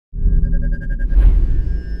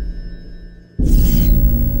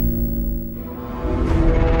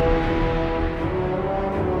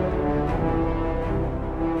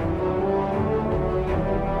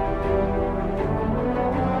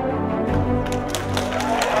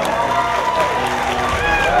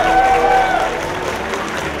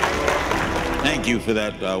for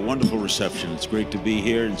that wonderful reception. It's great to be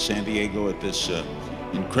here in San Diego at this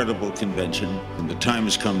incredible convention. And the time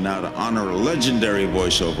has come now to honor a legendary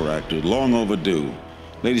voiceover actor, long overdue.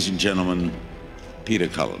 Ladies and gentlemen, Peter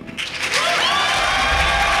Cullen.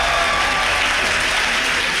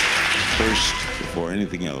 First, before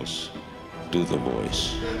anything else, do the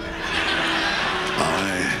voice.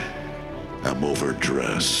 I am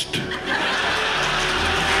overdressed.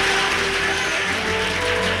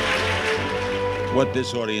 What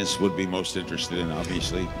this audience would be most interested in,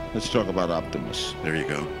 obviously. Let's talk about Optimus. There you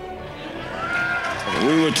go.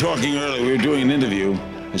 We were talking earlier, we were doing an interview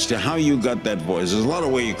as to how you got that voice. There's a lot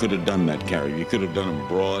of ways you could have done that character. You could have done him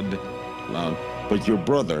broad, loud, but your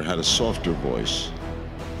brother had a softer voice,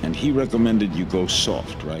 and he recommended you go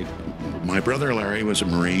soft, right? My brother Larry was a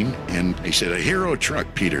Marine, and he said, a hero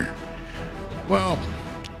truck, Peter. Well,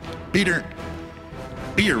 Peter,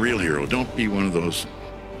 be a real hero. Don't be one of those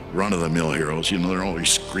run-of-the-mill heroes. You know, they're always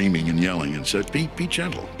screaming and yelling, and said, be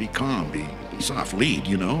gentle, be calm, be soft, lead,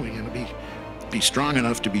 you know, you're gonna be strong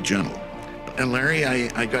enough to be gentle. And Larry,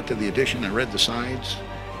 I got to the edition, I read the sides,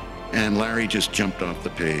 and Larry just jumped off the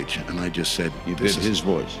page, and I just said, you did his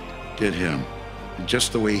voice. Did him. And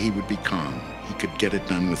just the way he would be calm. He could get it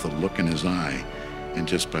done with a look in his eye, and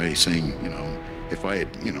just by saying, you know, if I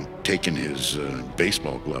had, you know, taken his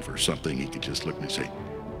baseball glove or something, he could just look at me and say,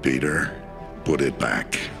 Peter, put it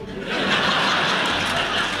back.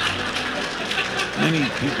 Many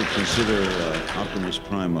people consider Optimus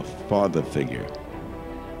Prime a father figure.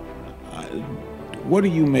 What do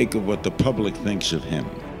you make of what the public thinks of him?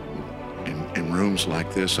 In rooms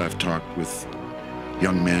like this, I've talked with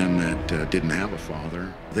young men that didn't have a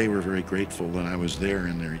father. They were very grateful that I was there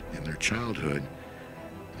in their childhood,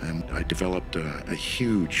 and I developed a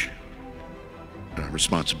huge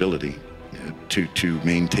responsibility to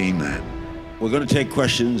maintain that. We're going to take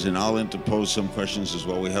questions, and I'll interpose some questions as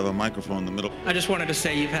well. We have a microphone in the middle. I just wanted to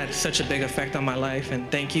say you've had such a big effect on my life, and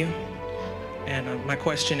thank you. And my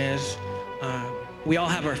question is, we all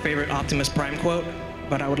have our favorite Optimus Prime quote,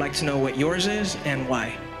 but I would like to know what yours is and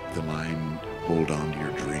why. The line, hold on to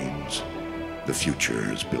your dreams. The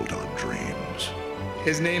future is built on dreams.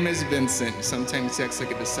 His name is Vincent. Sometimes he acts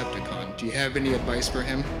like a Decepticon. Do you have any advice for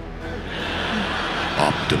him?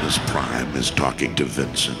 Optimus Prime is talking to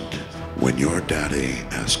Vincent. When your daddy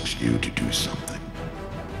asks you to do something,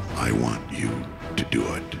 I want you to do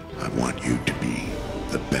it. I want you to be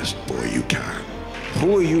the best boy you can.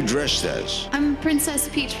 Who are you dressed as? I'm Princess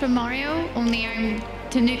Peach from Mario, only I'm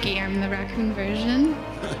Tanuki. I'm the raccoon version.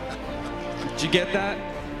 Did you get that?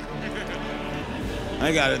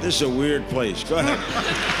 I got it. This is a weird place. Go ahead.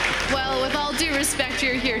 Well, with all due respect,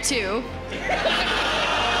 you're here too.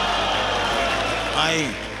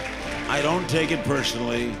 I don't take it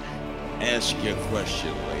personally. Ask your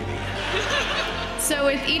question, lady. So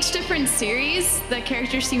with each different series, the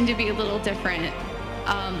characters seem to be a little different.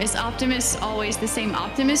 Is Optimus always the same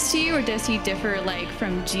Optimus to you, or does he differ like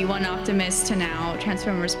from G1 Optimus to now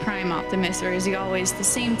Transformers Prime Optimus, or is he always the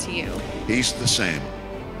same to you? He's the same.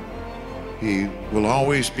 He will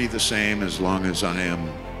always be the same as long as I am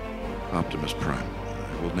Optimus Prime.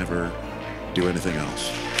 I will never do anything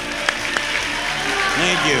else.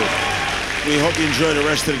 Thank you. We hope you enjoy the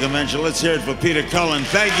rest of the convention. Let's hear it for Peter Cullen.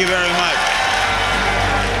 Thank you very much.